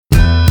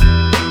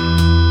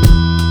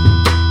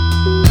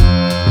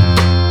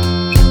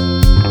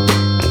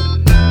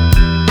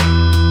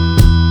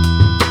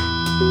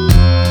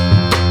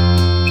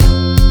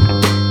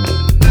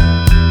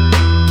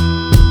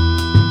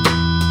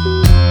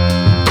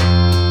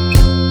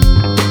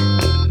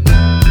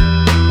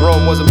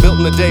wasn't built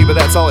in a day, but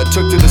that's all it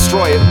took to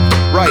destroy it.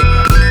 Right.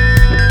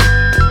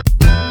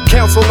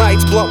 Council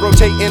nights, blunt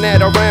rotating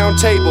at a round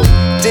table.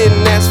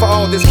 Didn't ask for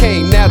all this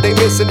cane, now they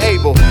missing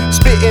Abel.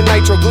 Spitting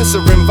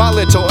nitroglycerin,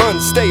 volatile,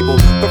 unstable.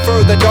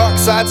 Prefer the dark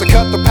side to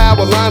cut the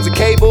power lines and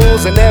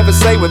cables, and never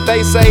say what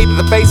they say to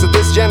the face of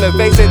this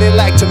generation. They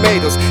lack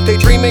tomatoes. They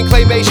dream in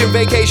claymation,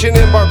 vacation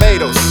in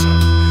Barbados.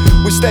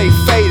 We stay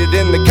faded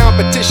and the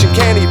competition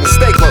can't even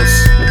stay close.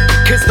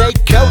 Cause they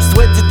ghost,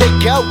 where did they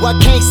go? I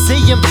can't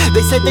see them. They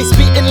said they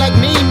spittin' like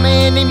me,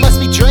 man, they must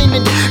be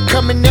dreaming.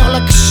 Coming out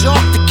like a shark,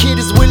 the kid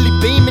is Willie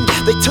beaming.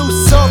 They too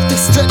soft, they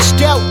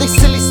stretched out, they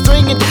silly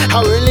stringing.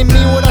 I really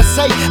mean what I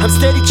say, I'm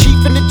steady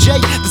chiefin' the J.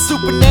 The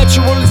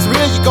supernatural is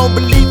real, you gon'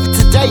 believe it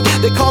today.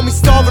 They call me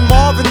Starvin'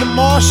 Marvin, the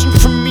Martian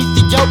from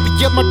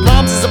Ethiopia. My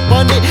rhymes is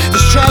abundant,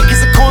 this track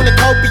is a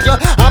cornucopia.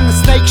 I'm the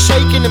snake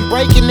shaking and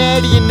breaking out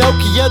of your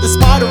Nokia. The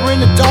spider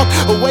in the dark,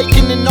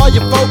 awakening all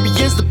your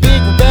phobias. The big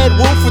bad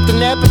wolf with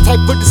an appetite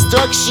for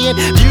destruction.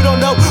 If you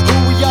don't know who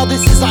we are,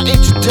 this is our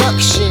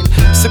introduction.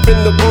 Sipping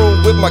the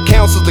brew with my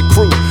council, the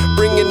crew.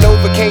 Bringing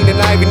Novocaine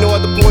and Ivy, no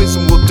other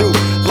poison will do.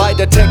 Lie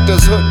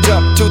detectors hooked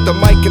up to the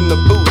mic in the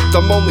booth.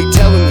 I'm only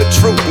telling the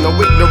truth, no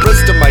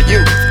ignorance to my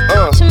youth.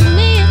 To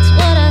me it's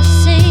what I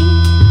see,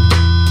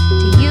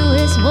 to you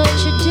it's what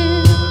you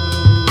do.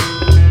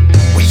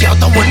 We are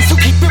the ones who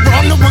keep it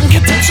raw, no one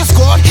can touch your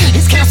squad.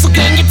 It's council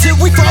gang until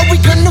we fall, we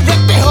gonna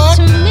wreck the heart.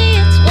 To me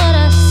it's what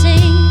I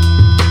see,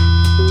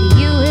 to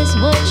you it's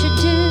what you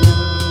do.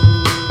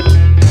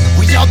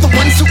 We are the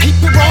ones who keep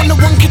it raw, no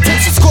one can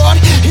touch your squad.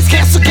 It's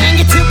council gang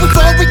until we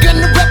fall, we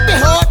gonna wreck the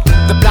heart.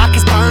 The block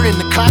is burning,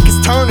 the clock is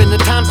turning,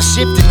 the times are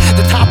shifted.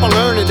 The top I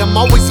learn it, I'm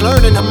always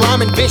learning, I'm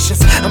rhyming vicious.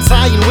 I'm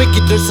saying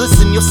wickedness,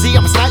 listen, you'll see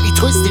I'm slightly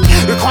twisted.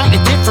 You're quite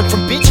different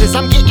from bitches,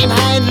 I'm getting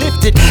high and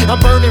lifted. I'm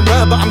burning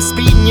rubber, I'm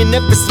speeding, you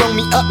never slow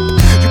me up.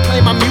 You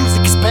play my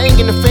music, it's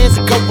banging, the fans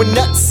are going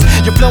nuts.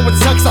 Your flowing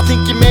sucks, I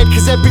think you're mad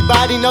cause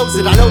everybody knows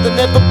it. I know there'll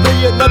never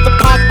be another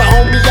pop, but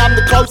homie, I'm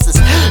the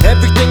closest.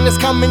 Everything that's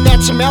coming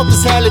at your mouth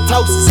is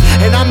halitosis,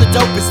 and I'm the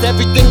dopest.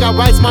 Everything I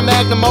write's my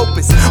magnum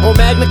opus, or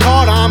Magna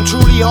Carta, I'm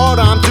truly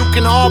harder. I'm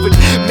duking Harvard,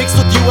 mixed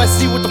with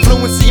USC with the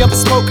fluency of a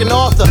spoken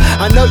author.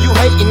 I know you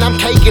hating, I'm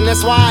caking,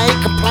 that's why I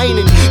ain't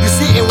complaining. You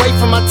sit and wait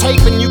for my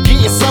tape and you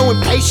getting so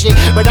impatient,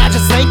 but I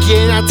just thank you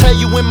and I tell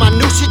you when my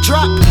new shit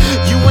drop,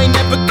 you ain't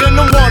never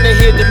gonna wanna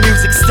hear the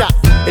music stop.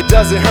 It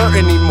doesn't hurt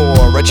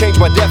anymore, I changed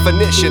my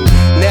definition.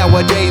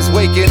 Nowadays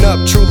waking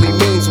up truly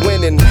means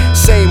winning.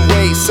 Same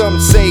way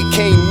some say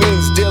Kane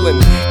means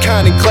Dylan.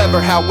 Kind and clever,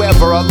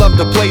 however, I love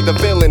to play the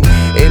villain.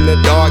 In the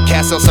dark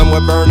castle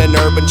somewhere burning,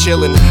 urban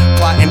chillin',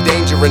 plotting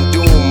danger and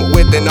doom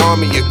with an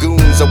army of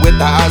goons, or with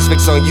the eyes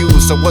fixed on you.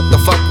 So what the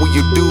fuck will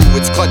you do?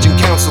 It's clutching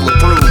council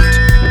approved.